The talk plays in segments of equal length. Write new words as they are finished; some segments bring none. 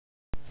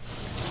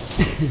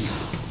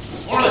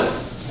Morning.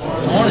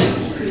 Morning.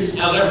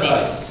 How's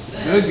everybody?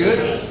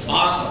 Good.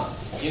 Awesome.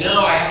 You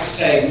know, I have to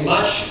say,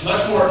 much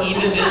more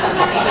even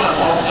distribution on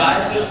both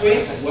sides this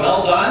week.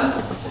 Well done.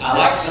 I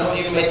like some of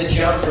you who made the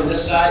jump from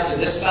this side to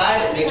this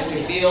side. It makes me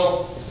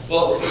feel,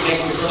 like we're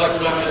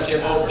not going to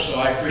tip over.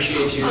 So I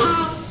appreciate you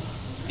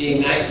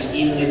being nice and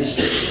evenly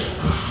distributed.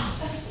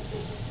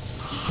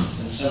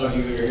 And some of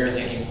you who are here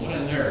thinking, what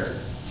a nerd.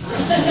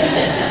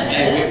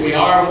 Hey, we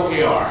are what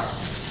we are.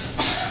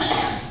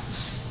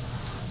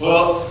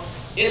 Well,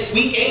 it's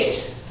week 8.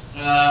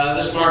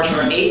 This marks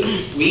our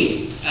 8th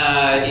week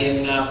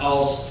in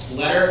Paul's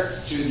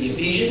letter to the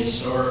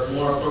Ephesians, or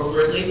more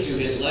appropriately, to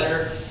his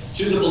letter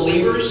to the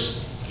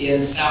believers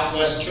in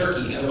southwest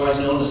Turkey, otherwise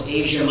known as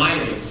Asia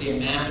Minor. You can see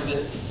a map of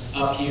it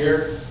up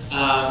here.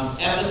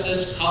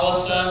 Ephesus,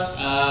 Colossae,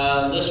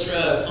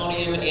 Lystra,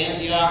 Iconium,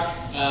 Antioch.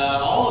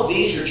 All of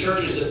these are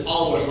churches that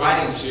Paul was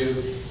writing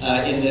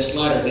to in this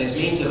letter. And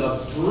as means of a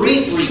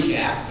brief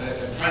recap,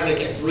 try to make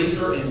it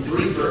briefer and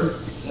briefer.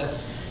 Is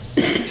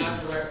that not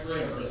correct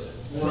grammar, is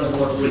it? More and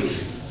more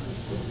brief.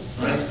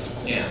 Right?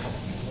 Yeah.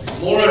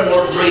 More and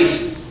more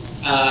brief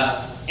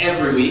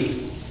every week.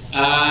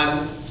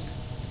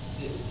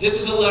 This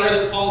is a letter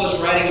that Paul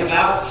is writing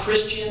about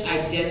Christian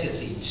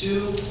identity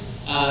to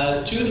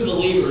the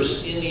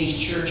believers in these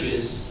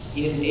churches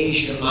in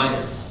Asia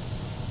Minor.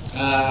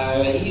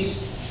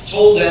 He's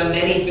told them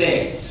many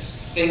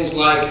things. Things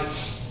like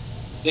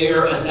they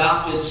are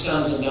adopted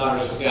sons and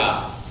daughters of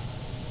God.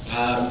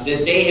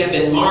 That they have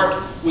been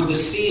marked with the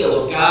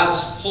seal of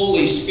God's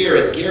Holy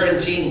Spirit,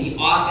 guaranteeing the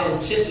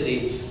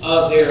authenticity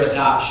of their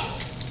adoption.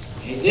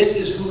 Okay? This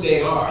is who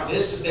they are.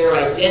 This is their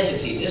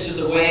identity. This is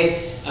the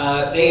way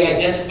they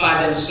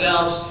identify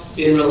themselves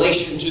in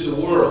relation to the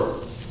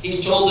world.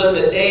 He's told them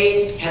that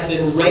they have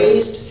been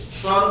raised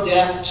from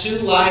death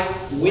to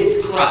life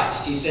with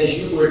Christ. He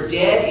says, you were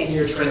dead in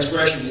your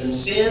transgressions and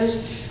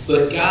sins,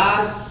 but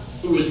God,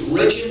 who is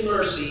rich in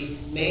mercy,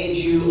 made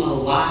you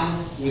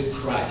alive with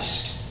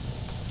Christ.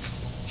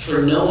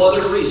 For no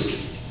other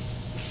reason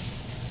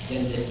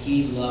than that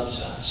He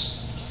loves us.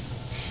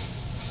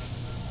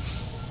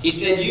 He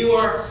said, you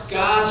are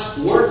God's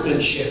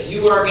workmanship.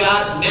 You are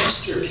God's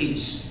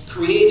masterpiece,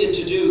 created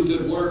to do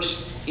good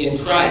works in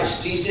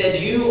Christ. He said,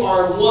 you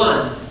are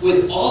one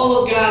with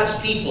all of God's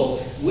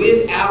people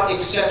without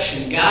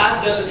exception.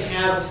 God doesn't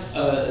have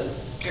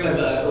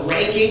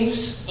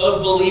rankings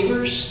of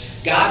believers.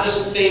 God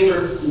doesn't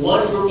favor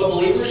one group of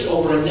believers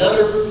over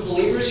another group of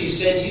believers. He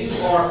said, you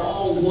are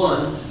all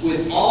one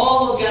with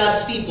all of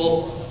God's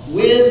people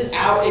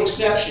without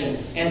exception.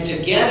 And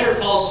together,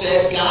 Paul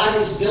said, God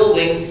is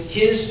building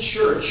His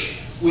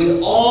church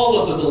with all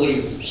of the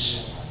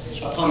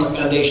believers upon the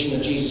foundation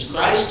of Jesus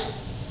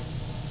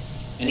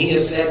Christ. And He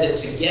has said that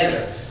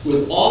together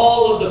with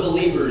all of the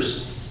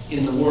believers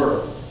in the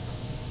world,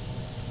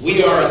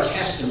 we are a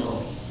testimony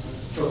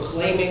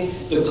proclaiming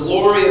the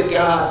glory of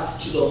God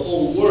to the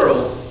whole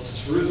world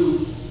through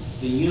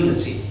the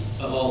unity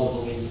of all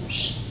the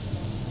believers.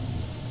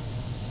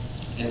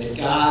 And that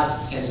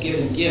God has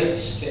given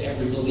gifts to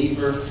every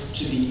believer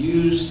to be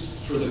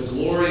used for the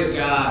glory of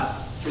God,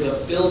 for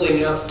the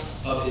building up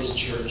of His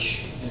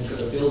church, and for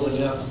the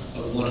building up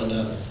of one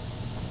another.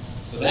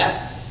 So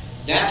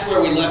that's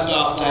where we left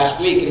off last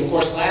week. And of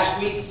course,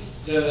 last week,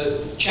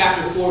 the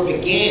chapter 4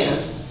 began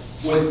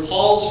with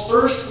Paul's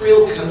first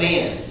real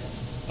command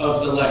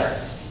of the letter.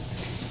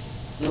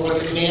 Remember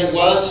what the command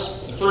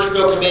was? The first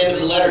real command of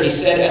the letter, he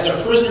said, as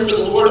a prisoner for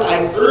the Lord,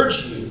 I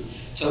urge you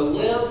to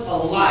live a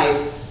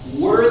life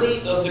worthy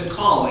of the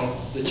calling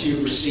that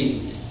you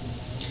received.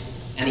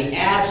 And he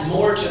adds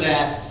more to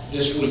that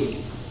this week.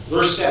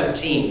 Verse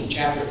 17,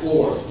 chapter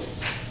 4.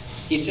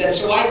 He said,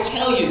 so I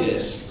tell you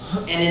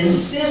this, and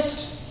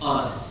insist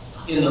on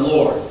it in the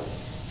Lord.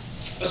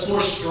 That's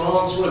more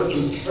strong, sort of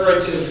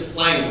imperative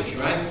language,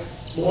 right?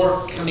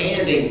 More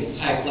commanding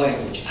type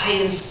language.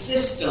 I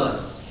insist on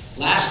it.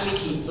 Last week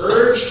he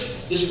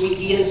urged, this week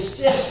he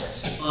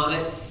insists on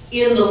it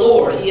in the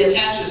Lord. He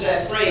attaches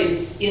that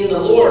phrase, in the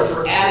Lord,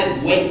 for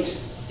added weight.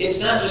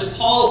 It's not just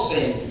Paul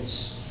saying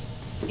this.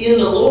 In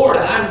the Lord,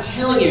 I'm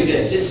telling you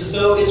this. It's as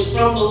though it's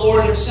from the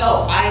Lord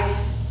Himself. I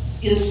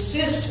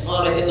insist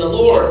on it in the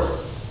Lord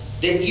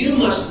that you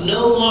must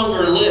no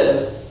longer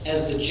live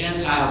as the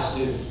Gentiles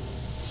do.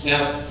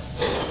 Now,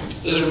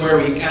 this is where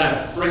we kind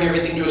of bring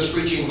everything to a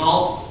screeching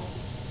halt.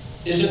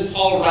 Isn't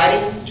Paul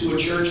writing to a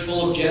church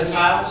full of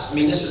Gentiles? I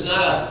mean, this is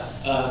not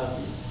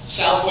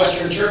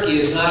southwestern Turkey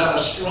is not a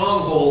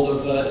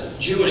stronghold of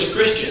Jewish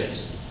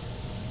Christians.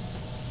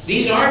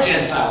 These are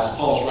Gentiles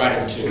Paul's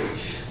writing to.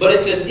 But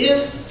it's as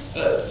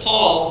if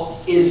Paul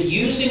is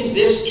using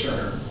this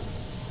term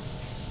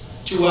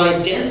to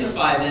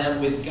identify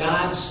them with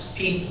God's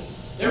people.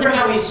 Remember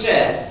how he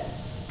said,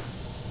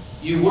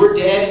 you were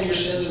dead in your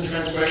sins and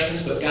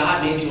transgressions, but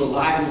God made you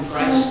alive in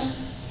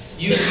Christ.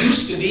 You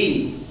used to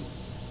be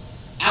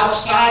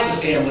outside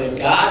the family of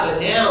God, but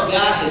now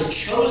God has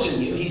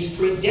chosen you. He's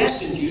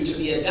predestined you to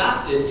be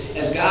adopted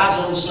as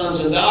God's own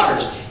sons and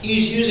daughters.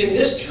 He's using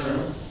this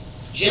term,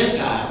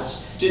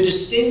 Gentiles, to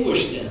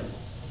distinguish them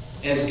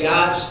as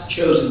God's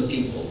chosen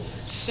people,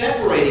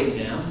 separating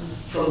them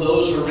from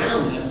those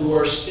around them who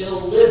are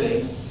still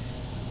living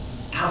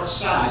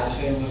outside the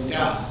family of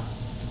God,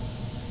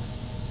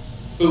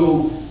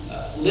 who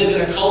live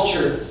in a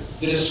culture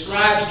that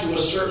ascribes to a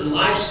certain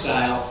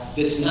lifestyle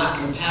that's not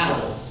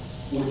compatible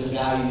with the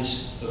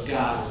values of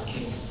God or the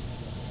kingdom.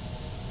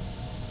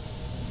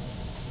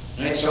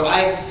 Right? So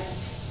I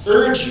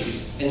urge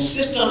you,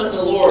 insist on it in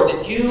the Lord,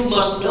 that you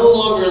must no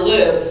longer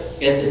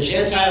live as the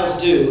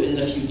Gentiles do in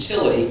the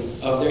futility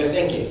of their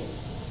thinking.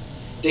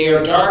 They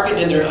are darkened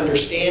in their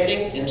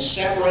understanding and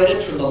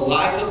separated from the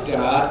life of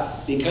God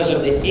because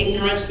of the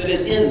ignorance that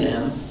is in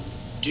them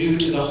due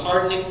to the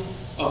hardening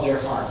of their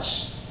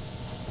hearts.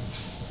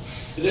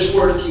 This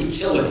word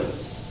futility,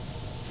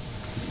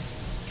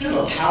 kind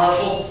of a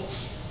powerful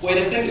way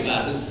to think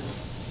about it, isn't it?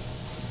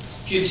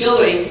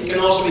 Futility can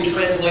also be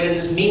translated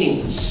as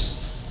meaningless.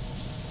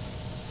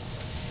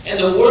 And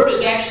the word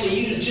is actually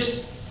used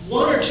just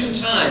one or two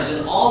times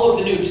in all of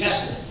the New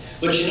Testament.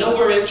 But you know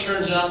where it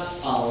turns up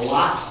a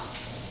lot?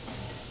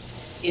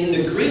 In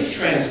the Greek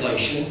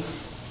translation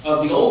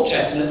of the Old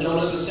Testament known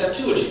as the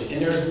Septuagint.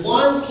 And there's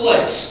one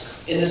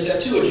place in the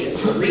Septuagint,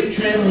 the Greek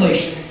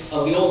translation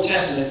of the Old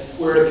Testament,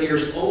 where it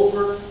appears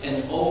over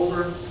and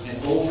over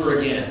and over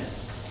again.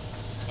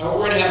 We're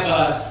going to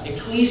have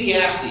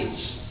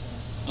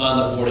Ecclesiastes on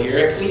the board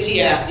here.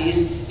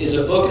 Ecclesiastes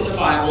is a book in the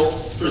Bible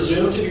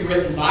presumed to be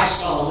written by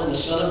Solomon, the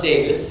son of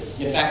David.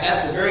 In fact,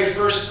 that's the very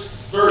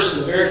first verse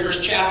in the very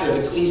first chapter of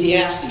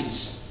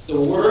Ecclesiastes. The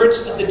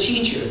words of the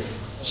teacher,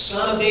 the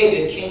son of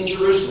David, King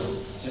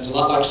Jerusalem. Sounds a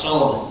lot like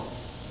Solomon.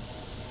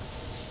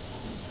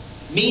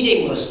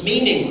 Meaningless,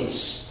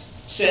 meaningless,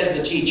 says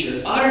the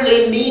teacher.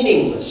 Utterly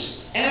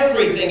meaningless.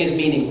 Everything is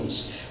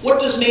meaningless. What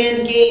does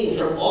man gain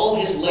from all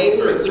his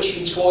labor at which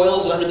he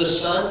toils under the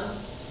sun?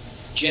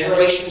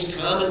 Generations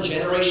come and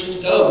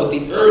generations go, but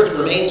the earth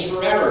remains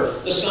forever.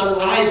 The sun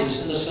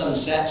rises and the sun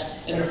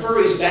sets and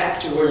hurries back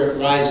to where it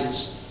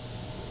rises.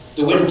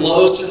 The wind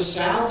blows to the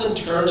south and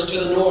turns to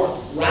the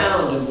north.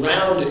 Round and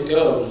round it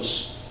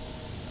goes,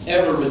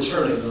 ever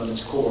returning on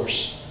its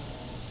course.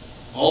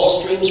 All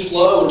streams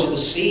flow into the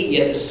sea,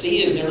 yet the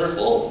sea is never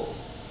full.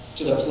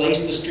 To the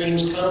place the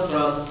streams come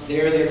from,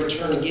 there they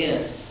return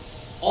again.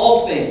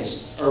 All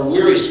things are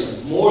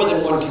wearisome, more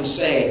than one can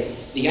say.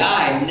 The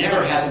eye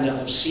never has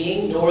enough of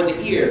seeing, nor the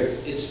ear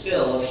its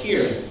fill of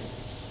hearing.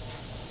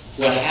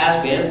 What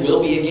has been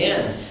will be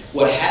again.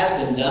 What has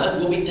been done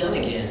will be done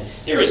again.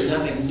 There is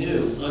nothing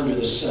new under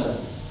the sun.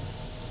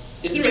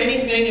 Is there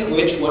anything of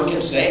which one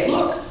can say,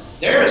 look,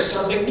 there is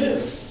something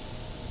new?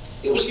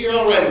 It was here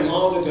already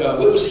long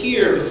ago. It was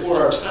here before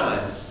our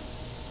time.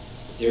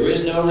 There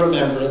is no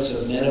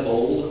remembrance of men of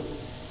old,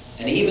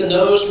 and even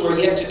those who are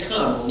yet to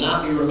come will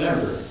not be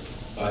remembered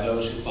by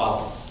those who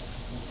follow.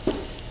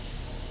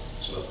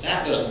 So if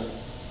that doesn't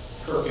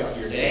perk up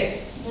your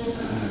day,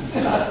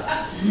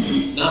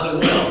 nothing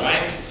will,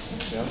 right?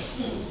 Yep.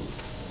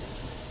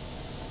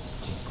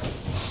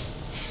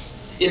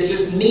 It's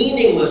this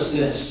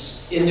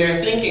meaninglessness in their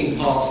thinking,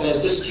 Paul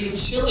says, this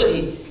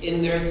futility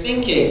in their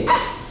thinking.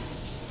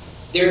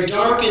 They're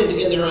darkened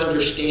in their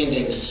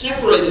understanding,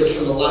 separated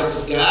from the life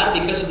of God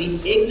because of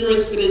the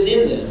ignorance that is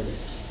in them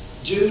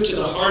due to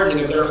the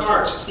hardening of their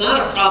hearts. It's not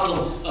a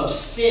problem of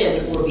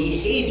sin or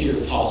behavior,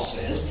 Paul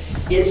says.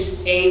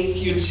 It's a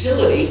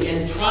futility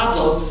and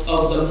problem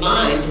of the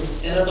mind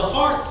and of the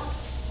heart.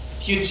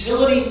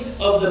 Futility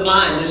of the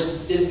mind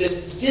is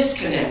this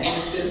disconnect,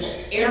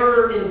 this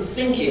error in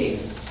thinking,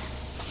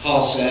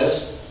 Paul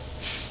says,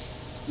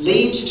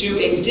 leads to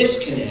a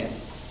disconnect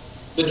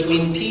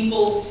between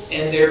people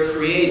and their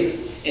Creator.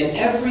 And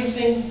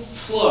everything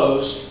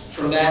flows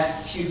from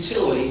that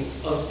futility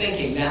of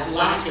thinking, that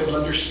lack of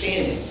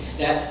understanding,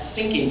 that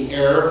thinking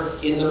error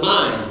in the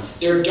mind.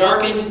 They're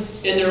darkened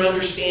in their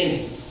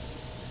understanding.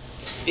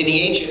 In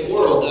the ancient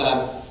world,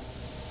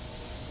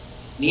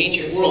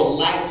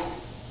 light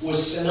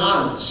was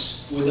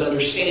synonymous with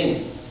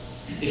understanding.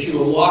 If you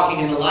were walking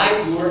in the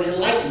light, you were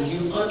enlightened.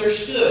 You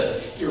understood.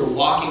 If you were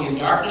walking in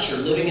darkness or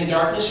living in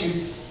darkness, you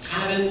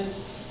kind of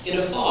in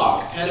a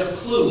fog, kind of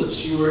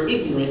clueless. You were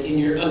ignorant in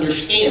your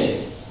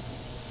understanding.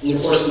 And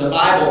of course, in the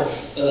Bible,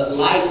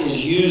 light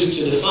is used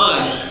to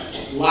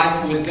define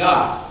life with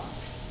God.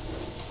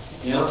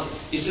 You know,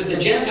 he says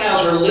the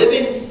Gentiles are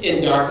living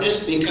in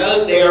darkness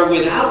because they are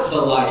without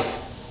the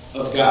life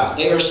of God.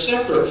 They are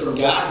separate from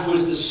God, who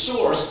is the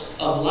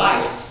source of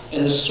life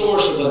and the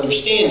source of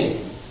understanding.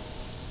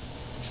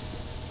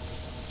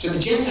 So the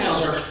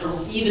Gentiles are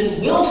even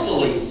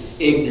willfully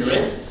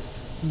ignorant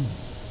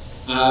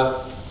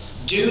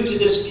due to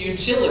this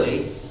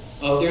futility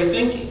of their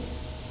thinking.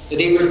 That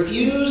they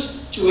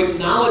refuse to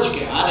acknowledge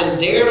God, and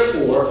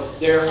therefore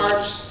their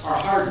hearts are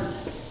hardened.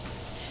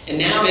 And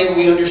now maybe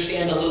we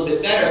understand a little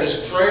bit better.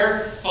 This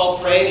prayer Paul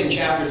prayed in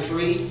chapter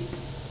 3,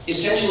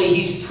 essentially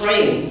he's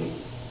praying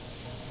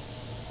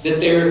that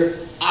their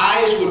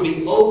eyes would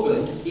be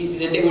opened,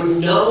 that they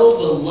would know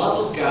the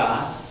love of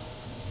God,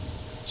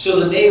 so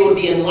that they would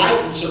be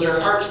enlightened, so their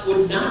hearts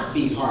would not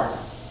be hardened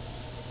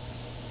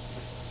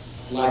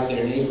like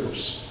their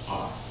neighbors are.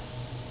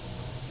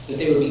 that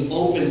they would be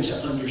open to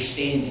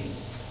understanding,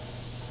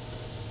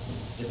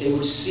 that they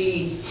would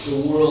see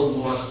the world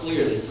more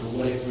clearly for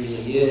what it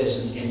really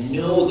is and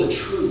know the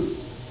truth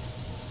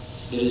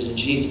that is in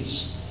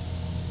Jesus.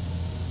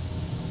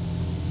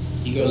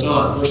 He goes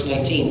on, verse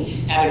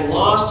 19, having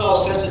lost all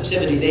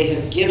sensitivity, they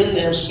have given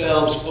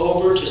themselves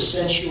over to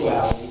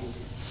sensuality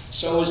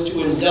so as to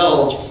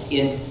indulge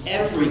in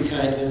every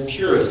kind of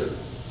impurity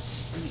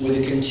with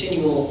a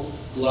continual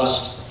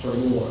lust for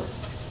more.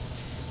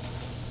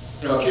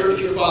 Now, if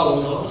you're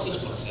following along, what's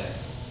this one say?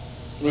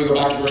 Let me go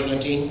back to verse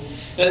 19.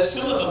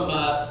 Some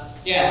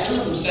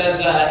of them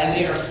says, and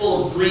they are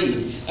full of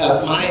greed.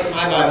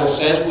 My Bible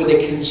says, with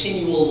a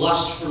continual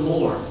lust for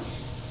more.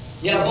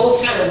 Yeah,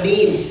 both kind of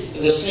mean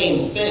the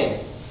same thing.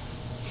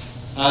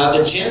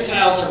 The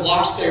Gentiles have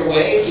lost their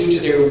way due to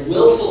their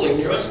willful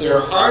ignorance, their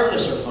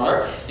hardness of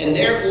heart, and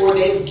therefore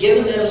they've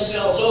given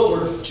themselves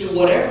over to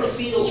whatever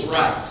feels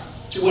right,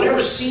 to whatever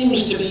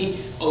seems to be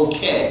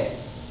okay,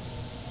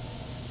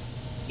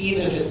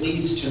 even if it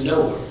leads to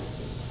nowhere.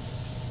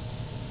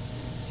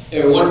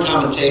 One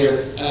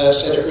commentator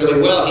said it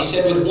really well. He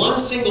said, with one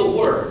single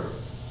word,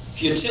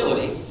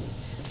 futility,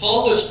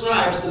 Paul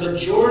describes the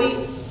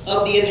majority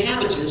of the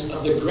inhabitants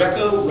of the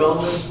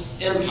Greco-Roman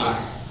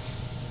Empire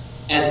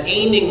as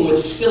aiming with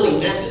silly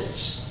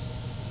methods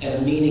at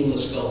a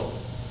meaningless goal.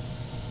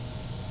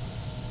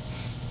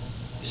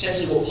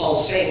 Essentially what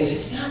Paul's saying is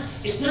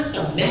it's not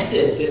the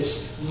method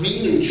that's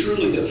really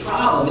truly the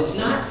problem. It's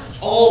not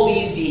all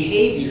these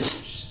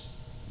behaviors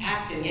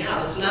acting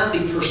out. It's not the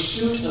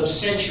pursuit of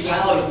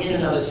sensuality in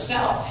and of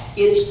itself.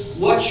 It's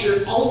what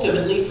you're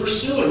ultimately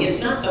pursuing.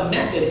 It's not the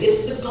method,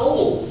 it's the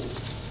goal.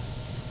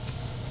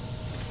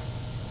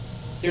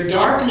 They're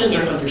darkened in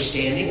their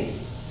understanding.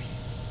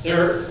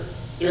 They're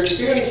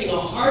experiencing a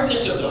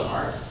hardness of the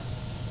heart.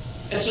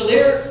 And so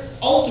they're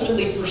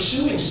ultimately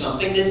pursuing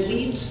something that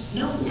leads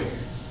nowhere.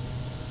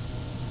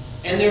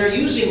 And they're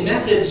using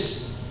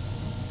methods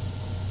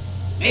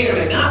may or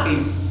may not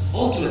be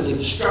ultimately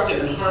destructive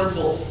and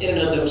harmful in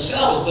and of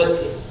themselves,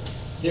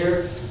 but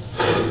they're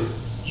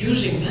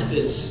using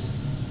methods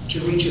to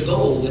reach a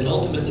goal that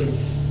ultimately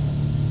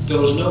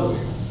goes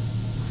nowhere.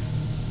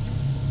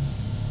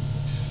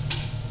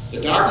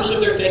 The darkness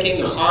of their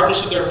thinking, the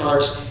hardness of their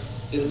hearts,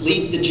 it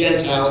leads the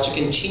Gentiles to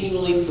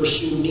continually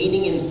pursue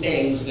meaning in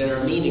things that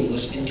are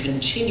meaningless and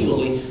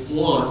continually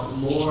want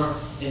more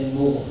and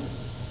more.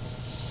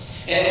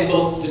 And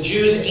both the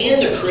Jews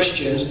and the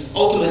Christians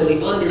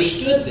ultimately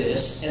understood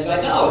this as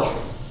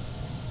idolatry.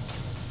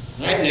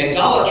 Right? And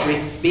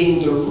idolatry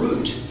being the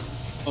root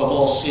of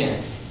all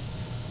sin.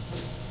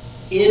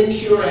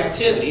 Impure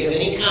activity of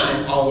any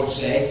kind, Paul would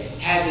say,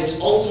 has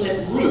its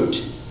ultimate root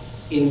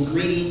in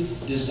greedy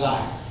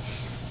desire.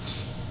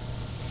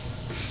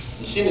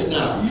 And sin is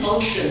not a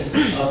function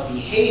of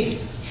behavior.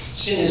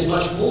 Sin is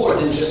much more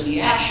than just the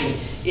action.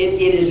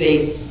 It is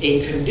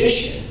a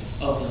condition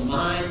of the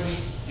mind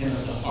and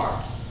of the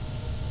heart.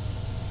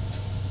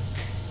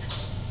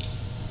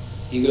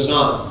 He goes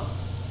on.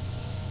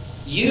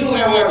 You,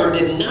 however,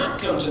 did not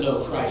come to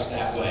know Christ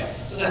that way.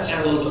 Doesn't that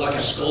sound a little bit like a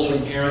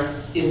scolding parent?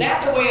 Is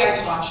that the way I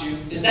taught you?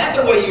 Is that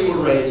the way you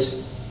were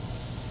raised?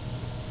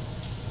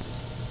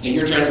 Now,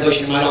 your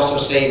translation might also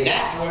say,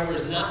 that, however,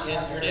 is not,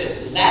 yeah, there it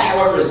is. That,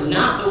 however, is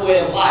not the way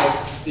of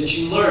life that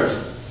you learned.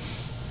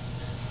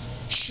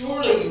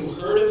 Surely you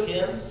heard of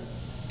him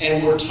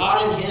and were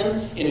taught in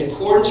him in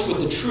accordance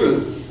with the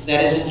truth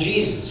that is in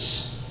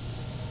Jesus.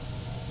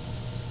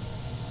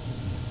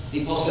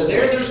 Paul says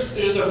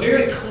there's a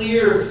very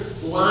clear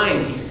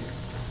line here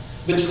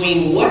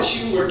between what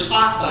you were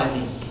taught by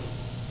me,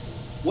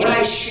 what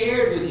I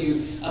shared with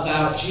you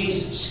about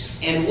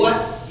Jesus, and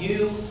what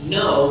you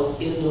know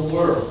in the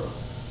world.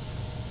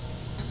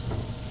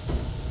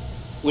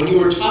 When you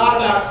were taught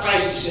about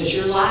Christ, he says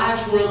your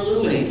lives were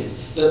illuminated.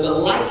 The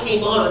light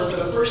came on, and for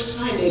the first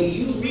time, maybe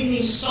you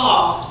really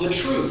saw the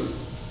truth.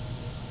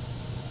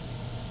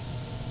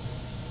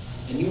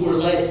 And you were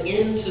led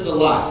into the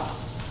light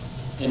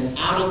and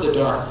out of the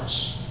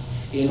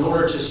darkness in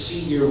order to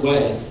see your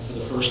way for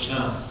the first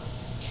time.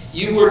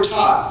 You were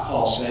taught,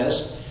 Paul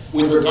says,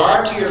 with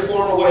regard to your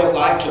former way of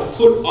life, to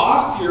put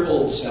off your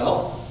old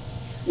self,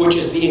 which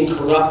is being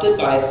corrupted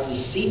by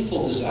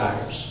deceitful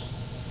desires,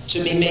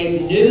 to be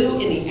made new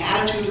in the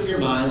attitude of your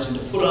minds, and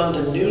to put on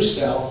the new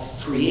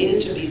self,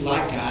 created to be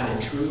like God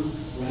in true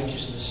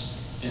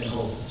righteousness and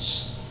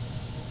holiness.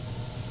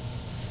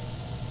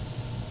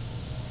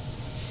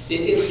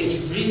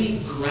 It's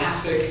really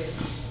graphic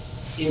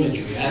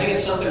imagery. I think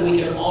it's something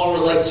we can all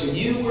relate to.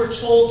 You were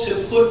told to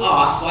put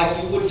off,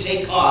 like you would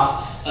take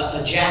off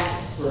a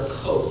jacket or a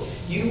coat.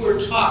 You were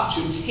taught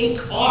to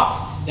take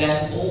off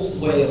that old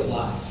way of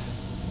life.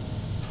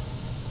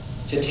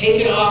 To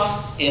take it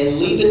off and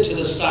leave it to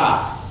the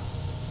side.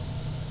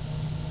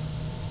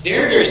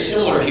 Very, very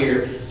similar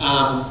here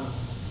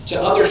to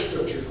other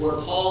scriptures where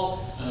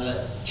Paul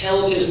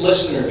tells his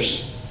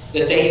listeners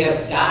that they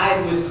have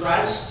died with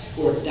Christ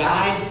or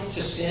died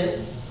to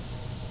sin.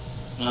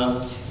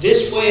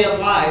 This way of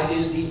life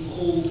is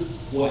the old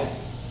way,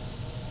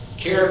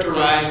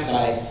 characterized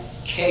by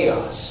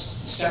chaos,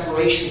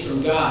 separation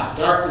from God,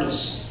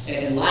 darkness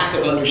and lack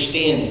of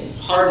understanding,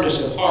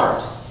 hardness of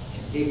heart,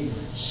 and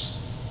ignorance.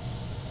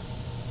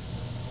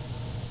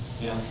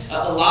 Now,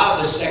 a lot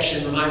of this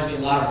section reminds me a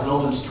lot of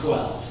Romans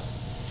 12.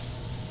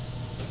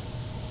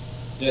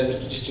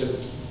 Just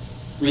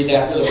to read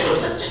that really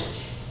quickly.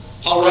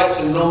 Paul writes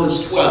in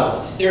Romans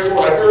 12,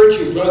 "Therefore I urge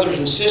you, brothers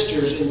and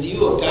sisters, in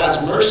view of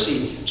God's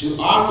mercy, to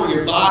offer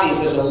your bodies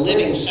as a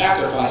living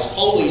sacrifice,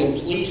 holy and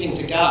pleasing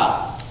to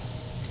God.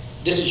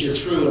 This is your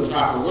true and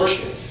proper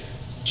worship.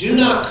 Do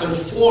not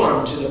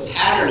conform to the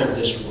pattern of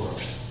this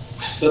world,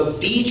 but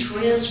be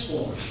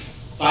transformed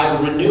by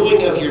the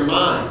renewing of your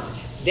mind.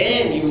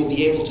 Then you will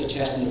be able to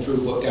test and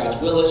approve what God's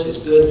will is, His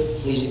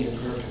good, pleasing, and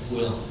perfect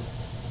will."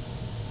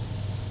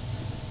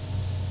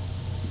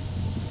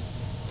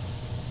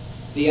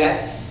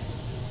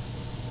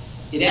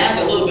 It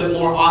adds a little bit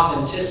more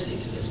authenticity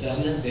to this,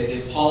 doesn't it?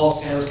 That Paul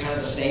sounds kind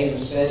of the same and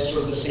says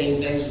sort of the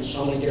same things in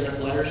so many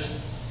different letters.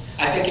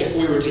 I think if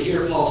we were to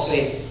hear Paul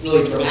say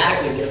really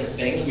dramatically different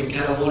things, we'd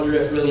kind of wonder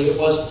if really it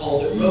was Paul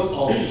that wrote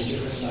all these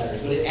different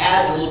letters. But it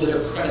adds a little bit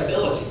of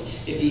credibility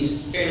if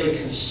he's fairly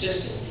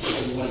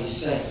consistent in what he's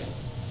saying.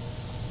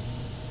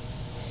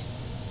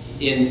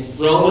 In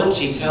Romans,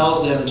 he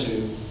tells them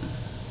to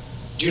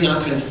do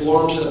not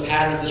conform to the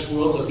pattern of this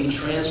world, but be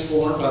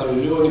transformed by the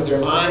renewing of their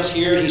minds.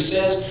 Here he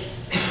says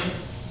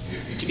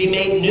to be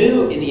made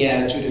new in the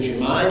attitude of your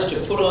minds, to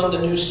put on the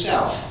new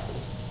self.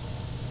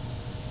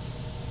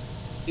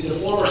 The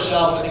former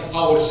self, I think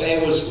Paul would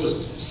say, was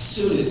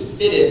suited,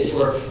 fitted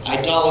for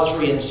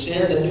idolatry and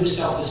sin. The new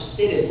self is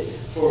fitted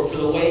for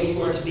the way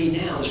you are to be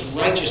now, this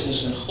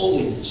righteousness and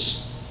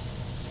holiness.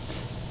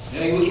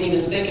 And we can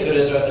even think of it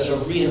as a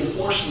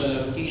reinforcement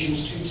of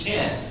Ephesians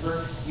 2:10.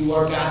 You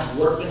are God's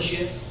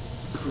workmanship,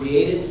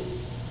 created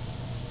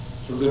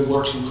for good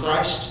works in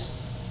Christ.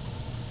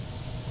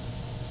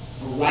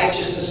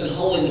 Righteousness and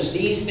holiness,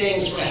 these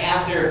things sort of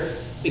have their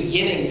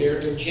beginning,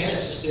 their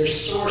genesis, their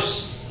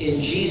source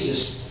in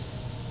Jesus,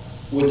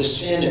 with the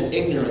sin and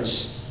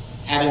ignorance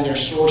having their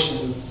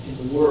source in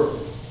the world.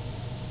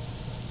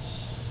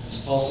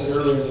 As Paul said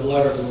earlier in the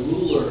letter, the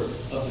ruler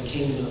of the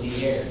kingdom of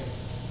the air.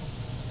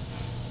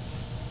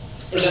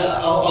 There's a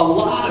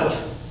lot of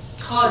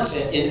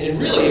content in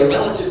really a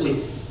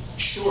relatively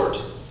short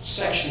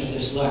section of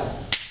this letter.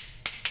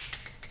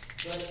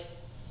 But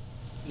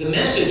the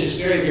message is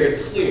very, very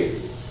clear.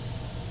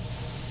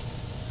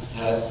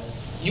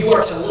 You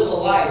are to live a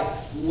life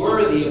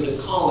worthy of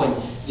the calling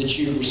that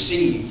you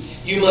received.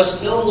 You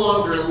must no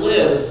longer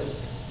live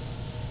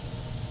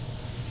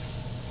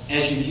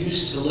as you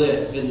used to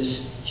live in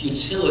this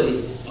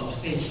futility of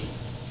thinking,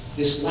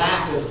 this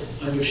lack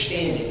of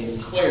understanding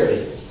and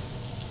clarity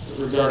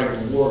regarding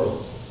the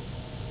world.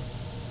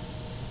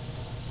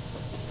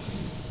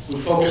 We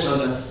focus on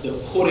the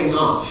putting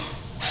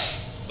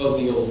off of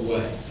the old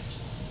way,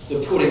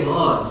 the putting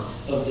on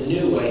of the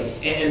new way,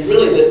 and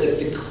really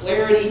the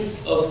clarity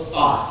of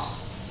thought,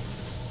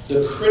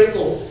 the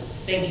critical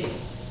thinking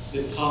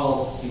that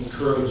Paul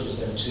encourages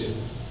them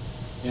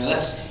to. Now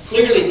that's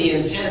clearly the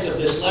intent of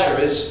this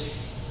letter,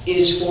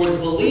 is for the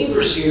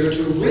believers here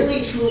to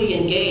really truly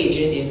engage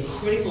in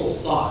critical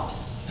thought,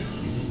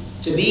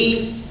 to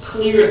be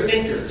clear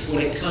thinkers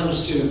when it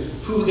comes to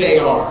who they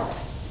are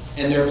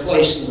and their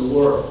place in the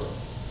world,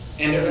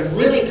 and to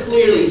really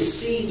clearly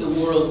see the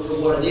world for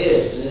what it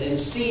is and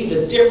see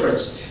the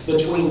difference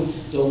between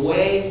the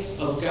way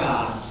of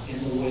God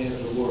and the way of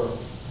the world.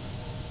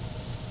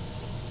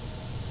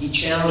 He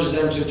challenges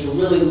them to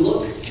really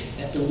look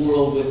at the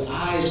world with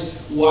eyes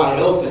wide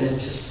open and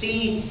to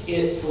see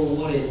it for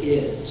what it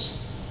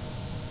is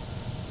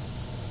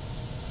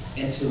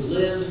and to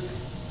live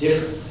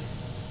differently.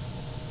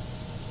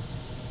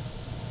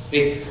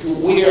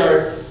 We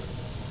are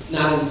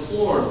not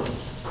informed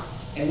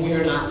and we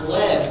are not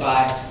led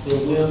by the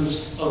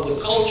whims of the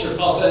culture.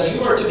 Paul says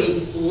you are to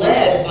be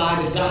led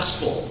by the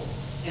gospel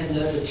and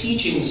the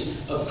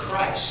teachings of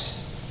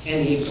Christ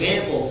and the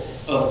example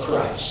of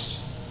Christ.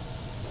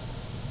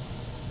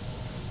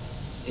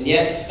 And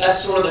yet, that's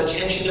sort of the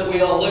tension that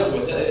we all live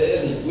with,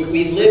 isn't it?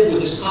 We live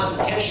with this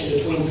constant tension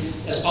between,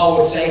 as Paul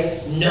would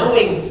say,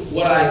 knowing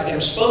what I am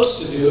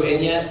supposed to do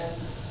and yet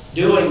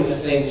doing the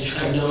things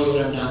I know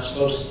that I'm not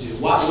supposed to do.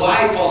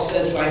 Why, Paul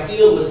says, do I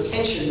feel this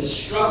tension, this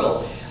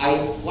struggle?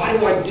 Why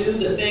do I do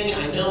the thing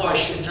I know I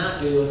should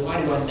not do, and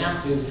why do I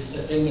not do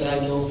the thing that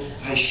I know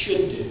I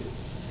should do?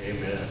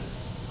 Amen.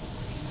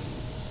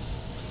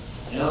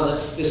 You know,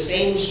 that's the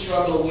same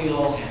struggle we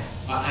all have.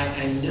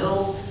 I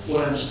know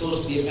what I'm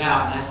supposed to be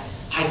about, and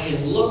I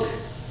can look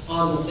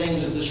on the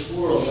things of this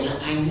world, and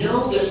I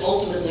know that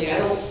ultimately I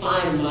don't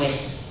find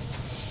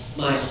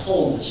my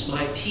wholeness,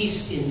 my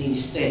peace in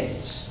these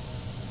things.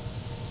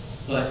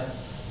 But,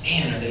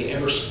 man, are they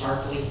ever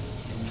sparkly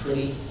and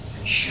pretty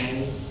and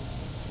shiny?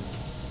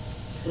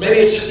 Or maybe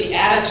it's just the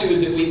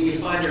attitude that we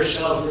find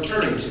ourselves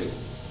returning to.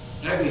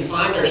 Right? We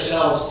find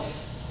ourselves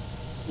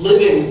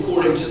living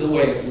according to the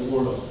way of the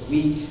world.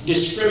 We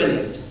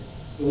discriminate.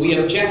 We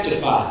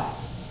objectify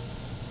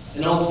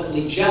and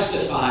ultimately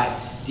justify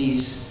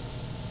these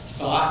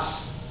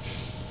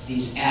thoughts,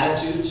 these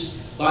attitudes,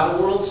 by the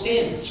world's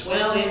standards.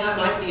 Well, yeah, I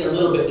might be a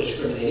little bit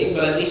discriminating,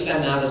 but at least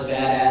I'm not as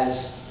bad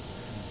as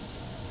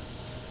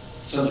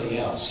somebody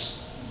else.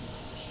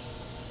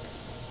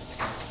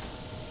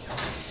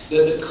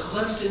 The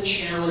constant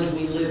challenge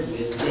we live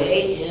with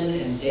day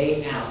in and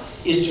day out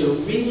is to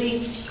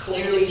really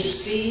clearly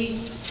see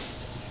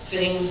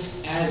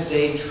things as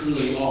they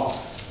truly are.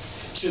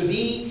 To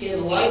be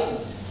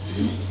enlightened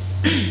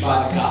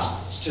by the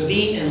Gospels. To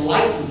be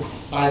enlightened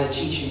by the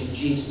teaching of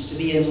Jesus.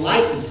 To be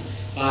enlightened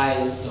by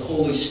the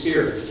Holy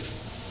Spirit.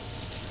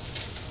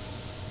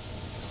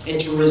 And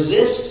to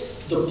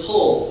resist the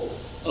pull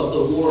of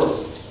the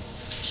world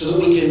so that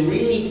we can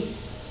really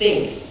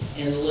think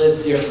and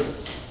live different.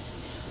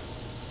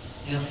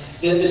 Now,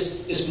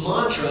 this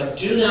mantra,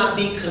 do not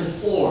be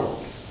conformed,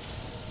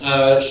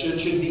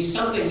 should be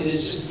something that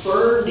is just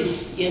burned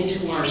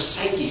into our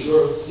psyche,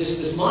 or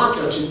this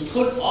mantra to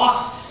put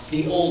off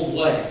the old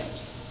way.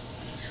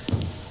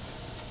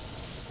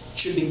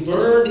 Should be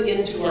burned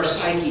into our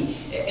psyche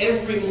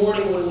every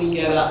morning when we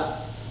get up.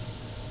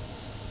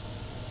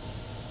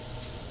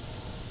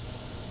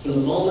 From the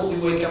moment we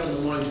wake up in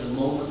the morning to the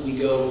moment we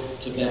go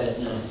to bed at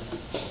night.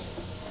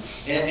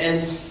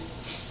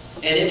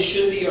 And it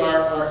should be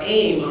our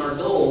aim, our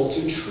goal,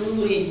 to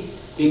truly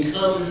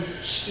become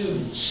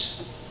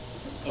students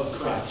of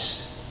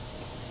Christ.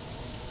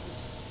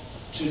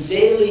 To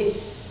daily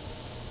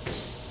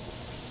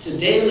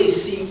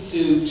seek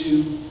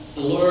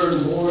to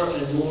learn more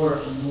and more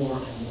and more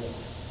and more.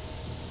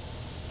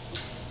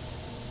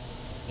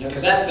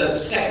 Because that's the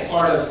second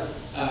part of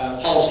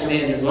Paul's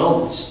command in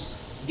Romans.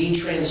 Be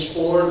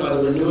transformed by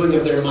the renewing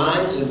of their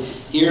minds. And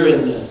here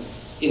in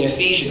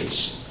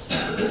Ephesians,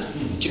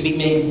 to be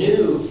made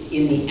new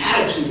in the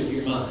attitude of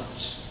your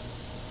minds.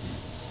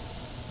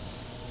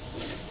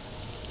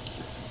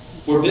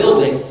 We're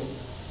building,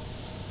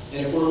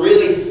 and if we're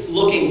really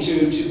looking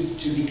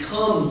to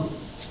become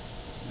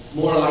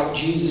more like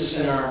Jesus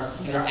in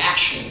our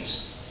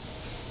actions,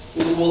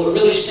 well, it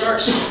really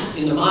starts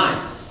in the mind.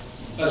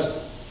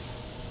 Because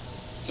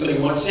somebody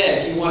once said,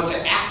 if you want to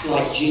act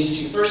like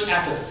Jesus, you first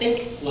have to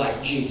think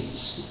like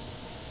Jesus.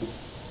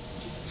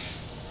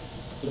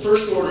 The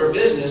first order of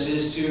business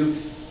is to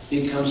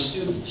become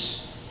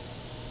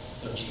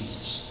students of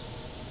Jesus.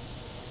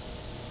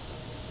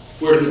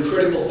 If we're to be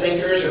critical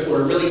thinkers, if we're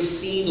to really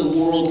see the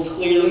world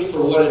clearly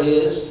for what it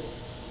is,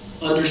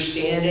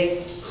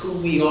 understanding who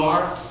we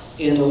are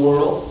in the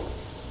world,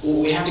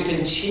 well, we have to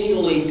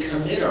continually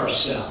commit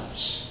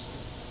ourselves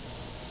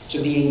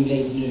to being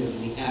made new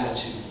in the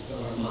attitude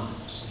of our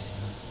minds.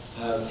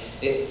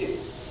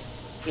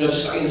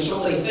 Just in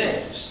so many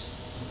things.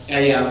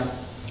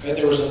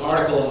 There was an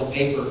article in the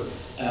paper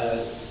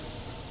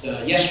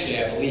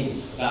yesterday, I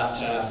believe, about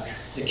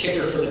the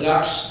kicker for the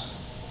Ducks.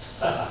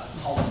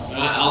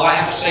 All I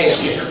have to say is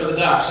kicker for the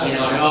Ducks. And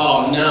you're like,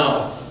 oh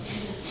no.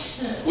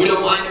 We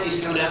don't mind if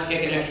he's coming out to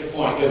kick an extra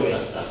point, do we?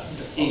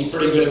 He's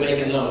pretty good at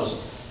making those.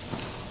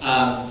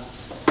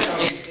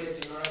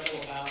 It's an article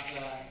about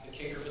the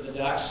kicker for the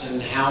Ducks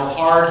and how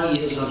hard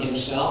he is on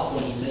himself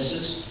when he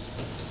misses.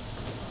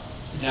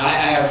 Now, I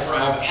have a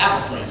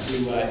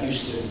friend who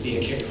used to be a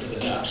kicker for the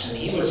Ducks, and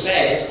he would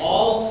say it's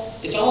all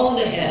in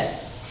the head.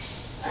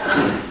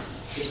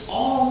 It's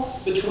all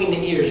between the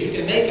ears. You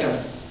can make them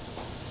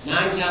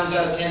 9 times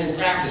out of 10 in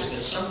practice,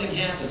 but something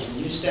happens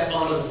when you step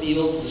onto the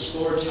field, the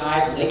score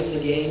tied late in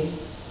the game,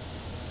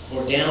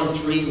 or down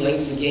 3 late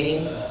in the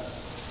game,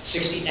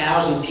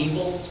 60,000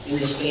 people in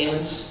the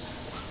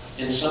stands,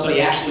 and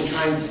somebody actually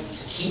trying to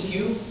keep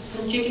you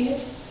from kicking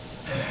it.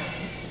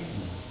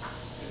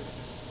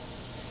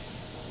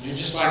 You're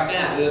just like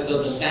that.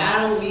 The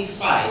battle we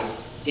fight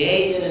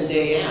day in and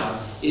day out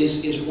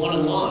is won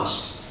and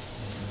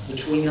lost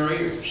between our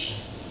ears.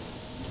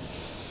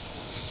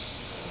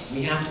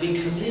 We have to be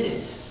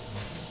committed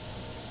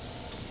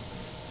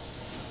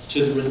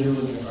to the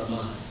renewing of our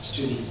minds,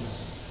 to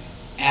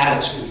the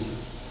attitude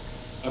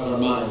of our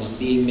minds, and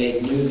being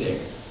made new there.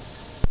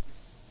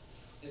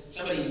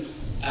 Somebody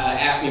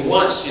asked me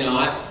once,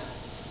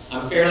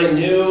 I'm fairly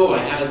new, I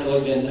haven't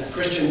really been a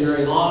Christian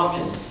very long,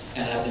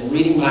 and I've been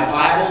reading my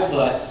Bible,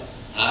 but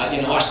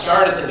I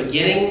start at the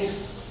beginning.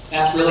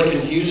 That's really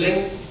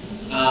confusing.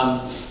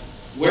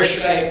 Where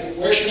should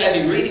I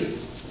be reading?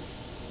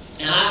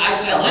 And I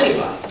tell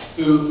anybody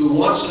who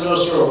wants to know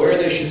sort of where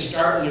they should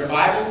start in their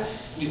Bible,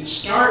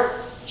 start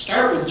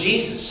with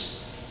Jesus.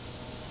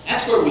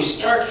 That's where we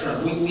start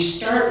from. We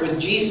start with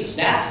Jesus.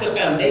 That's the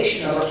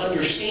foundation of our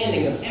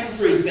understanding of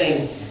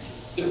everything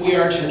that we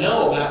are to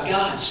know about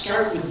God.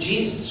 Start with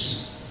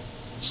Jesus.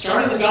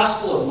 Start in the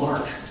Gospel of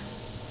Mark.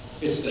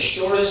 It's the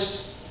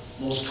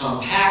shortest, most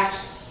compact,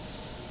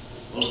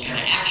 most kind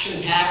of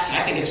action-packed.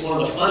 I think it's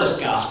one of the funnest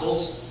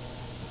Gospels.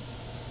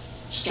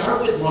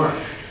 Start with Mark.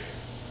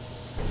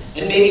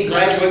 And maybe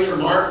graduate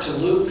from Mark to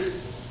Luke.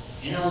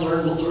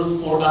 Learn a little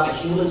more about the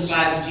human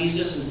side of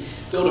Jesus,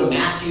 and go to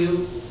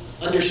Matthew.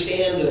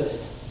 Understand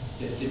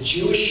the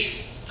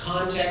Jewish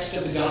context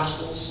of the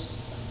Gospels.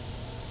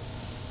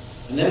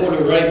 And then when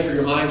you're ready for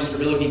your minds to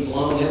really be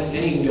blown, then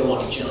you can go on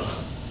to John.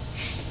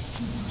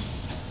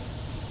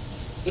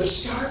 But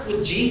start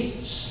with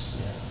Jesus.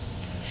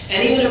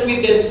 And even if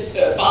we've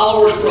been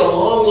followers for a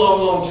long,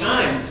 long, long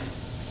time,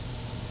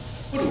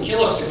 it wouldn't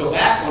kill us to go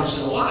back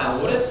once in a while,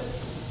 would it?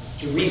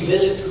 To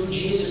revisit who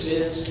Jesus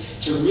is,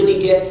 to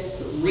really get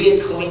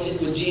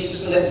reacquainted with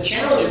Jesus. And the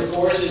challenge, of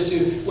course, is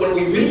to, when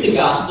we read the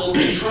Gospels,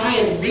 to try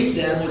and read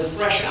them with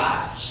fresh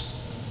eyes.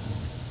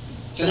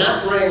 To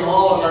not bring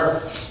all of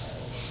our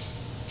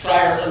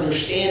prior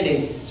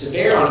understanding to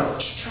bear on it, but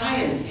to try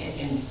and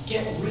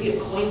get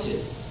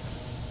reacquainted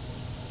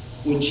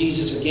with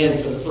Jesus again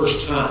for the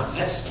first time.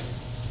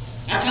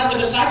 That's how the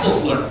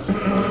disciples learned.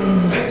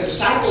 Right? The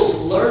disciples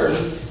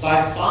learned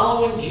by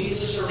following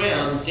Jesus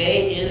around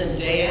day in and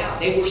day out.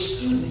 They were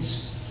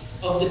students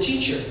of the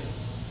teacher.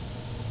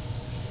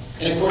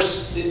 And of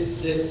course,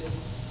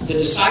 the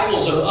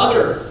disciples of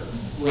other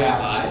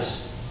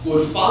rabbis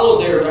would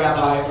follow their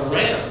rabbi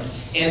around.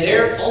 And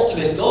their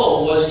ultimate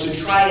goal was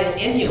to try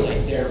and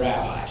emulate their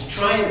rabbi, to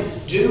try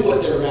and do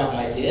what their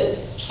rabbi did,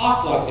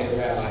 talk like their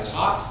rabbi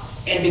talked,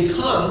 and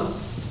become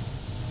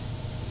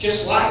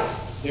just like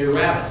their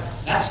rabbi.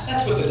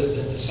 That's what the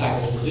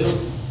disciples were doing.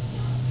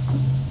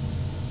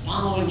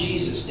 Following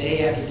Jesus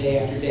day after day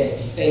after day.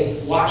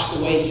 They watched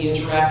the way he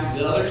interacted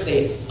with others.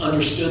 They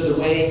understood the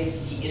way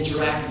he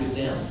interacted with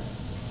them.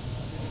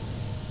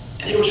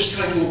 And they were just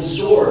trying to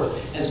absorb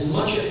as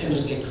much of him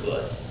as they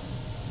could.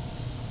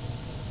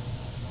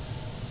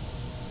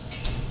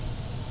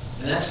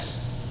 And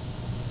that's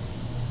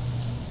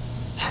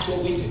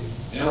what we do.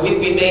 You know,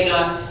 we may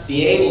not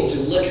be able to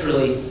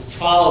literally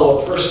follow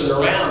a person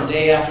around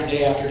day after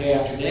day after day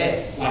after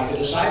day like the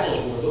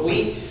disciples were, but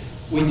we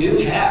do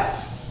have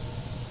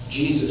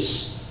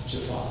Jesus to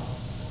follow.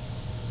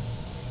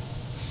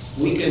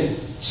 We can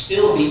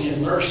still be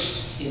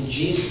immersed in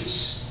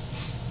Jesus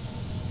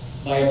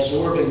by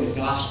absorbing the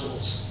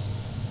Gospels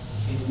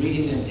and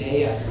reading them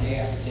day after day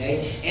after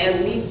day.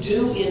 And we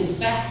do, in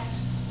fact,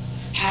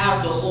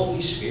 have the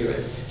Holy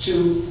Spirit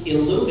to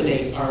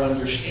illuminate our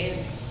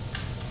understanding,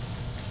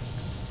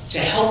 to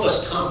help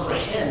us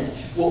comprehend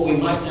what we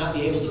might not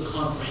be able to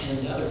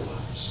comprehend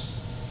otherwise.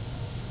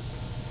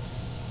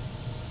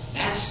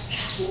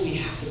 That's what we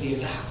have to be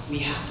about. We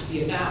have to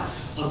be about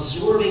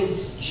absorbing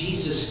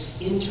Jesus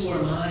into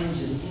our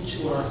minds and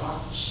into our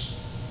hearts.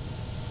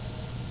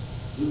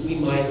 We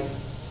might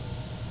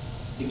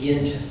begin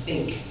to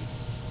think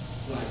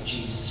like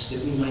Jesus,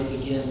 that we might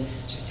begin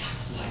to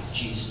act like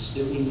Jesus,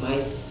 that we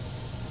might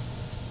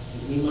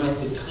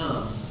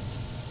become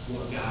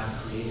what God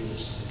created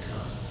us to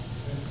become.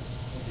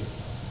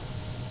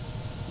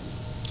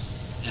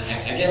 And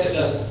I guess it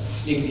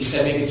doesn't need to be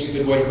said. Maybe it's a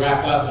good way to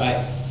wrap up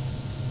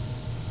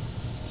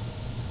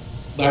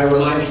by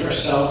reminding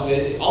ourselves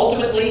that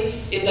ultimately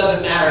it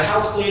doesn't matter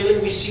how clearly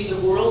we see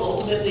the world.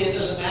 Ultimately it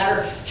doesn't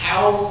matter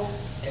how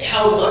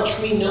much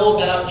we know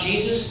about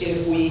Jesus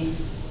if we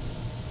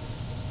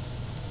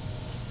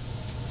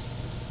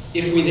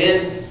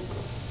then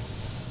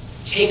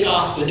take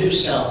off the new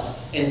self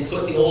and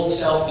put the old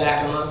self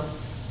back on.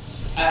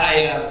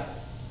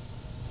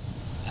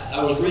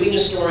 I was reading a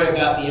story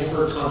about the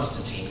Emperor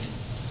Constantine.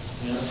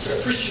 You know,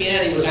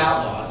 Christianity was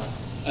outlawed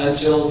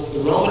until the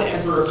Roman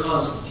Emperor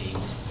Constantine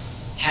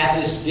had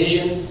this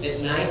vision at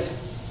night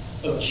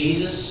of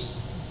Jesus,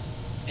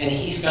 and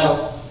he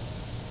felt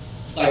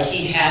like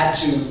he had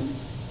to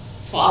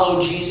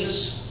follow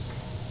Jesus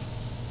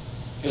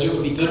because it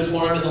would be good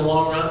for him in the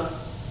long run.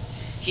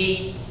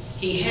 He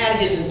had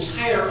his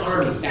entire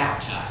army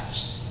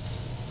baptized.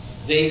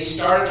 They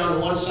started on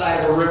one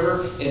side of a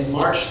river and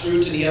marched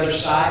through to the other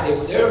side.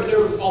 They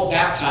were all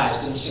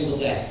baptized in a single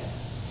day.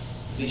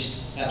 At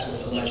least that's what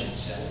the legend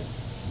said.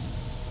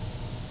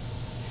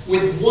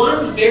 With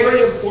one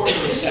very important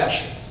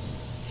exception.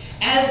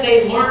 As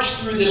they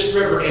marched through this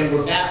river and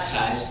were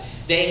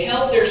baptized, they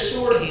held their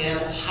sword hand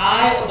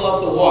high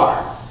above the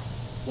water.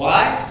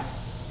 Why?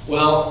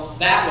 Well,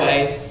 that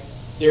way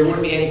there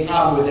wouldn't be any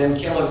problem with them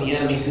killing the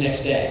enemy the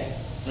next day.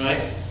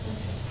 Right?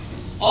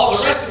 All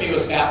the rest of me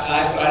was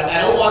baptized, but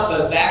I don't want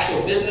the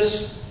actual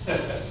business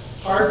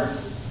part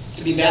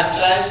to be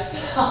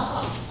baptized.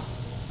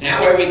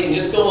 That way we can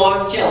just go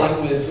on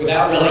killing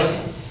without really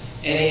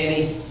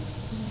any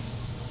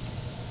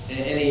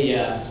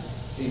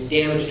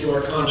damage to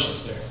our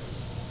conscience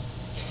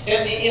there.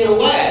 And in a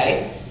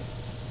way,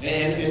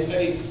 and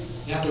maybe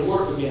you have to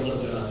work with me a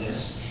little bit on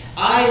this,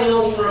 I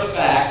know for a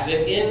fact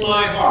that in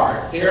my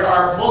heart there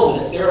are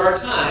moments, there are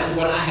times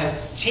when I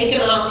have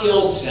taken off the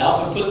old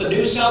self and put the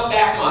new self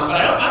back on, but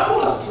I don't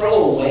want to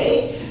throw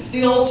away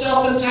the old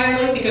self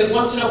entirely, because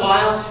once in a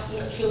while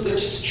it feels good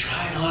just to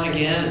try it on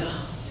again.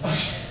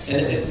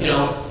 And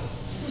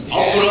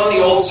I'll put on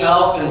the old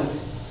self and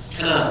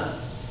kind of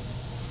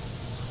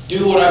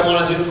do what I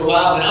want to do for a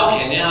while, then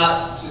okay,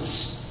 now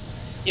it's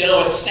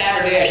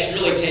Saturday, I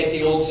should really take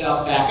the old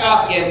self back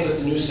off again, put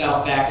the new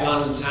self back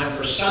on in time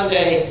for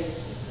Sunday.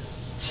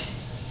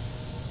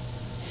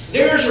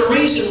 There's a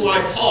reason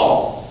why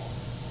Paul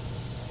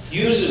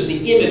uses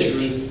the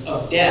imagery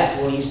of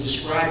death when he's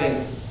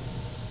describing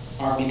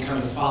are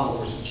becoming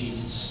followers of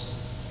Jesus.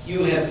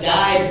 You have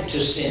died to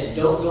sin.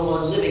 Don't go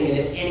on living in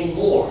it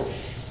anymore.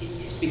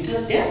 It's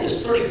because death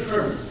is pretty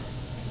permanent.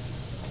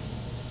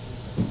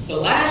 The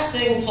last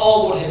thing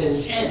Paul would have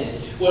intended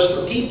was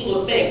for people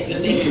to think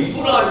that they can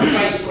put on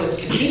Christ when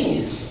it's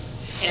convenient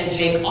and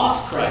take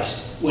off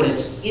Christ when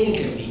it's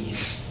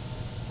inconvenient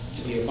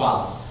to be a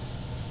follower.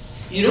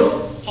 You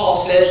don't, Paul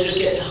says, just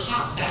get to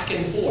hop back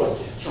and forth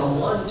from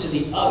one to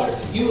the other.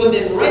 You have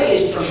been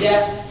raised from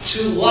death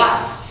to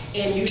life,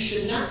 and you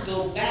should not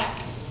go back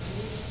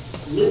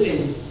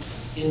living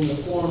in the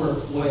former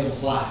way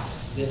of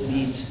life that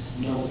leads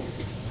nowhere.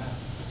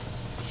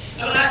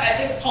 I mean, I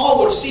think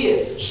Paul would see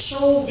it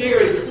so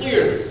very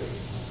clearly.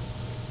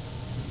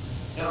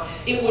 Now,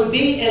 it would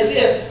be as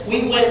if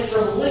we went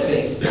from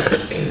living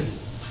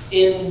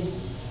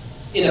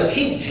in a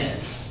pig pen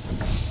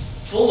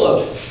full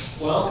of,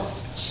 well,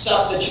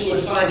 stuff that you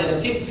would find in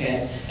a pig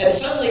pen, and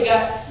suddenly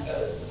got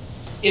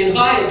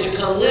invited to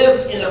come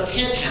live in a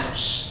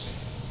penthouse.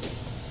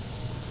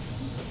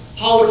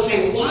 Paul would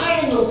say,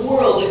 why in the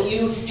world, if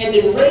you had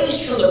been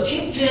raised from the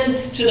pig pen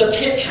to the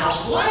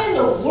penthouse, why in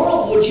the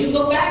world would you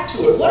go back to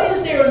it? What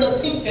is there in the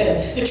pig pen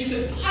that you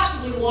could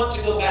possibly want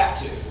to go back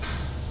to?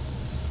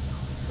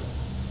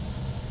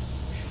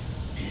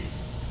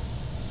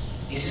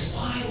 He says,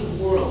 why in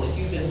the world, if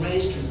you've been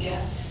raised from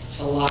death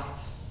to life,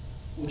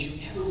 would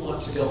you ever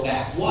want to go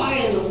back? Why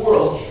in the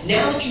world,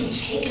 now that you've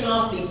taken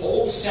off the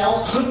old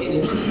self and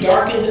its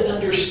darkened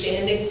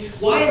understanding,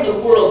 why in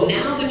the world,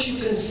 now that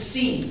you can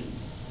see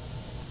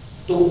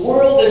the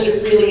world as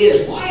it really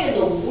is, why in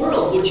the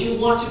world would you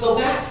want to go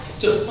back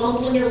to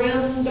fumbling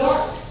around in the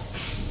dark?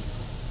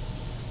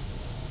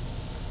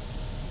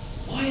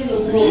 Why in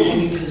the world, when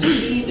you can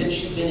see that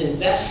you've been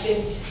investing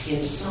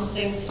in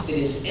something that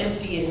is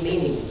empty and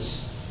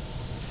meaningless,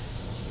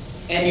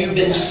 and you've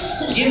been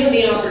given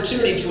the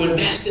opportunity to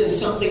invest in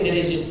something that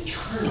is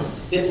eternal,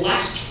 that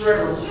lasts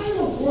forever, why in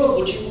the world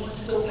would you want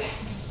to go back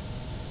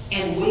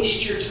and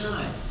waste your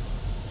time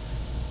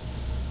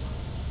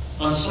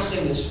on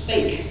something that's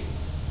fake,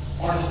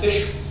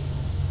 artificial,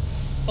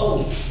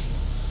 phony?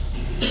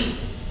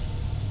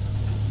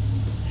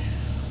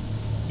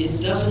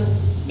 It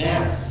doesn't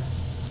matter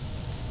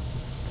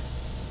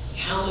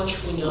how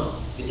much we know.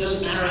 It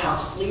doesn't matter how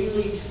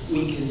clearly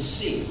we can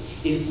see.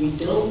 If we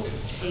don't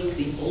take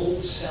the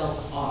old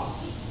self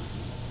off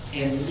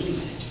and leave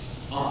it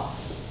off,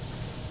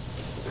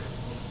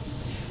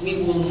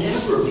 we will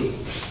never be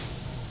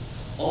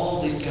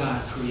all that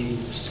God created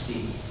us to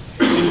be.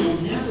 We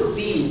will never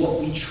be what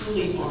we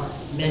truly are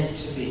meant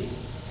to be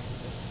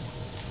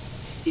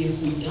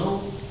if we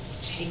don't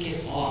take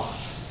it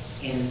off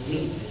and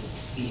leave it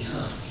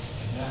behind.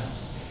 Yeah.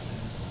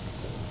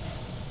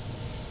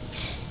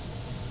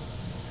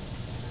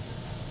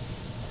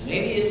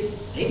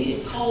 Maybe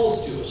it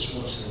calls to us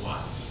once in a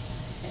while.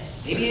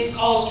 Maybe it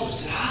calls to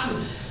us, I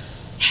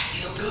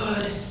feel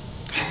good.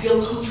 I feel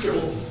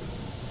comfortable.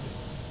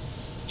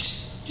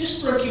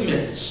 Just for a few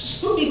minutes.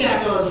 Just put me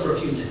back on for a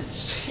few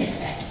minutes.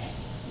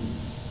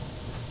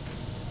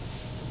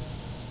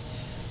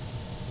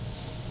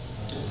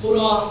 To put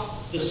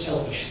off the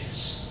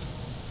selfishness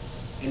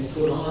and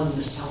put on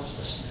the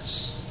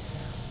selflessness.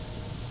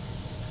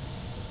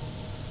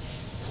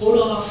 Put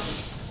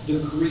off the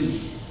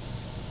greed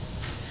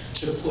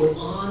to put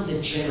on the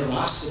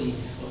generosity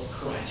of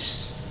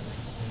Christ.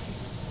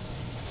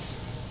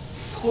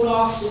 Put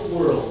off the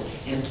world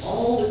and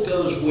all that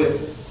goes with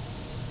it.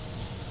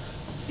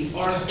 The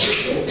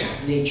artificial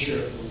nature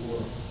of the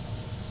world.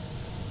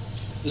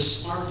 The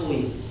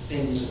sparkly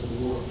things of the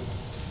world.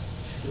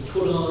 To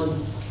put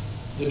on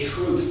the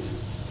truth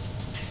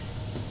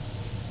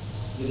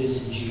that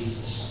is in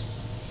Jesus.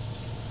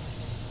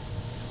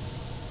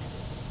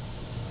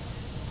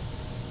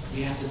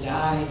 We have to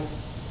die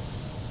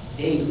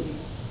daily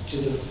to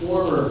the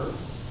former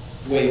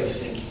way of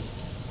thinking.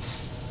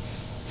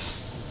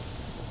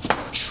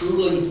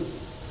 Truly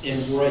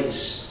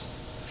embrace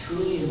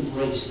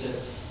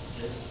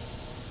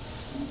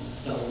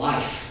the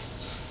life,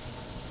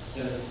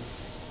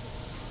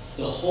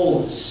 the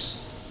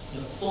wholeness,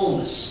 the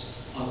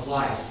fullness of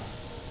life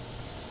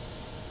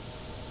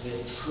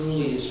that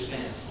truly is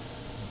found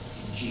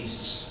in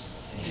Jesus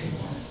and Him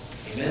alone.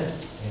 Amen?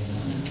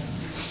 Amen.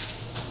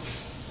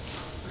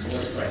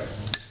 Let's pray.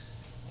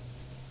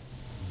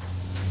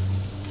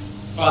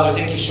 Father,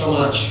 thank you so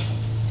much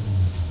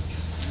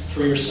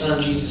for your Son,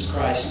 Jesus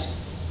Christ.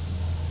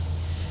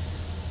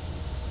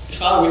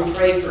 Father, we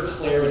pray for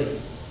clarity.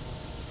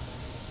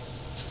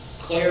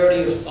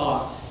 Clarity of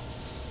thought.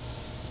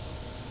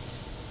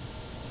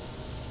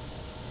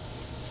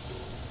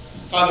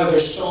 Father,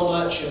 there's so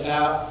much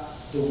about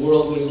the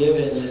world we live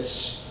in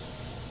that's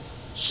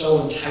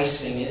so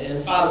enticing.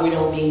 And Father, we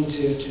don't mean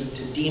to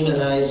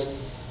demonize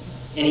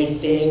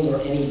anything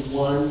or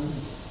anyone.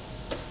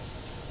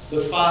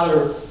 But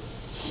Father,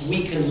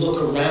 we can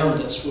look around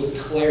us with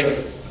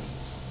clarity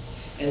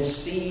and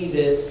see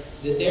that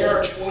there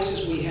are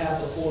choices we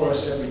have before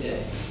us every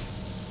day.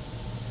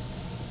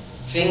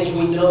 things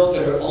we know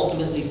that are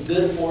ultimately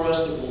good for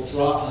us, that will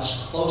draw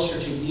us closer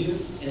to you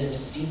and into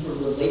deeper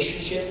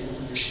relationship and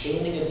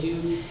understanding of you,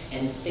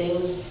 and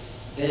things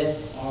that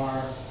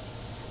are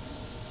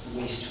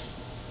wasteful.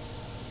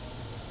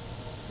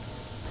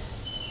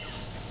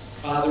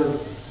 Father,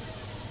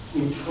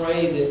 we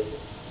pray that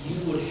you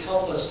would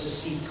help us to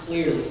see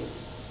clearly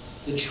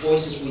the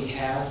choices we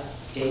have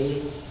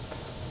daily.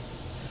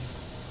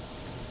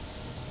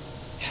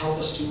 Help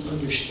us to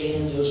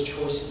understand those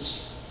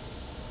choices.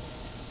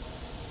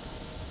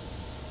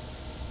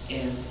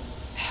 And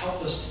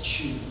help us to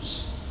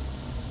choose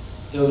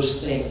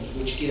those things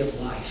which give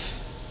life.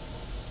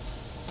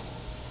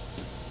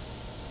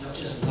 Not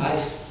just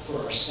life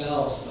for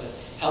ourselves, but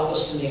help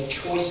us to make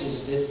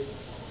choices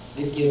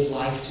that give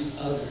life to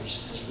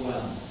others as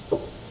well.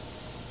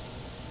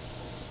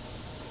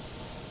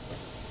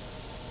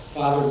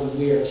 Father, when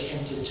we are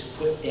tempted to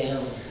put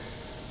down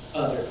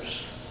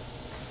others,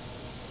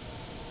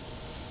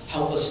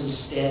 help us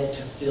instead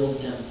to build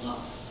them up.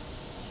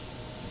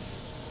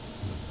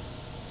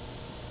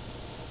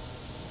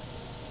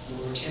 When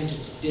we're tempted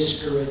to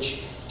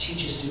discourage,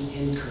 teach us to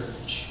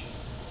encourage.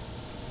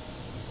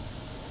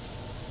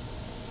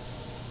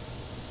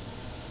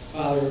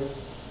 Father,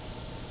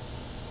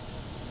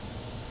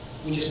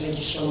 we just thank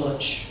you so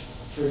much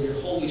for your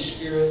Holy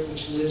Spirit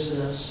which lives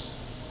in us.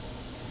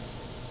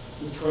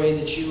 We pray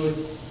that you would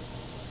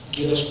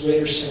give us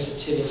greater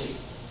sensitivity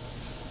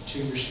to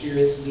your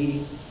Spirit's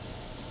leading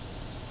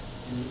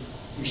and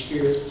your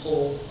Spirit's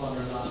pull on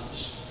our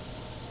lives.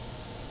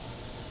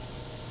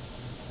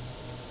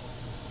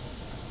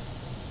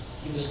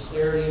 Give us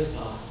clarity of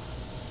thought.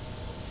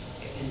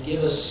 And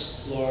give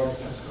us, Lord, a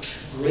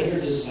greater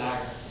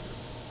desire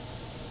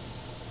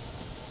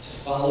to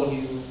follow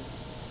you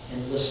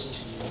and listen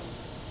to you.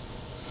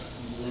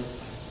 And live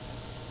by you.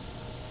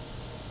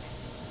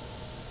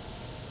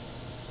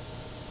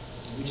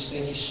 And we just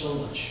thank you so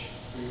much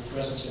for your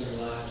presence in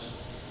our lives.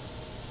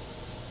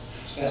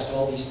 Just ask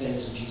all these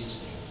things in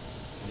Jesus' name.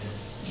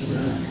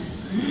 Amen.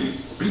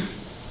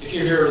 If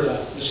you're here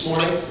this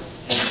morning and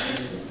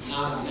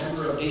not a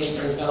member of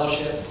Dayspring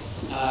Fellowship,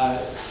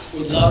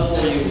 we'd love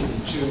for you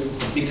to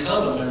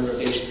become a member of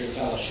Dayspring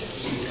Fellowship.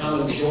 To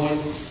come and join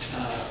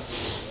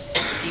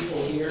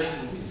people here,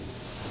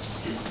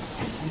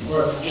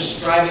 or just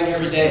striving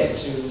every day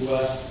to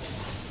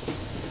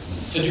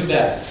do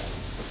better.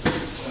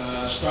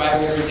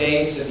 Striving every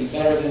day to be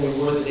better than we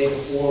were the day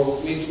before.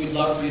 We'd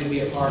love for you to be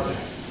a part of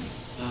that.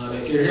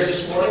 If you're here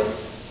this morning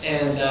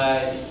and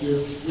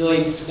you're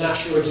really not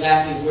sure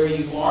exactly where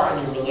you are in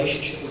your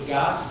relationship with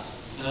God,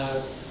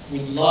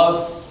 we'd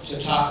love to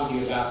talk with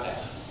you about that.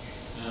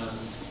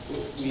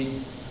 We'd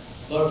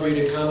love for you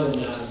to come and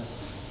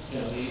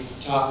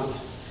talk with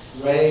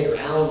Ray or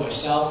Alan,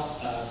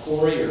 myself,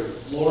 Corey or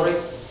Lori.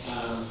 Is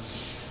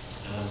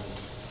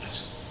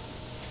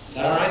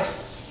that all right?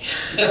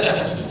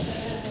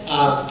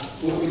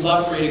 We'd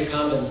love for you to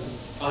come and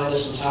find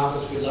us and talk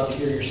with us. We'd love to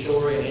hear your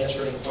story and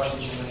answer any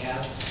questions you might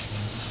have.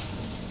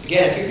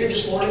 Again, if you're here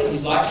this morning and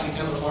you'd like to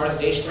become a part of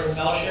Dayspring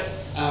Fellowship,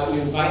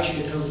 we invite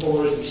you to come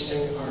forward as we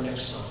sing our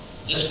next song.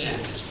 Let's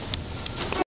stand.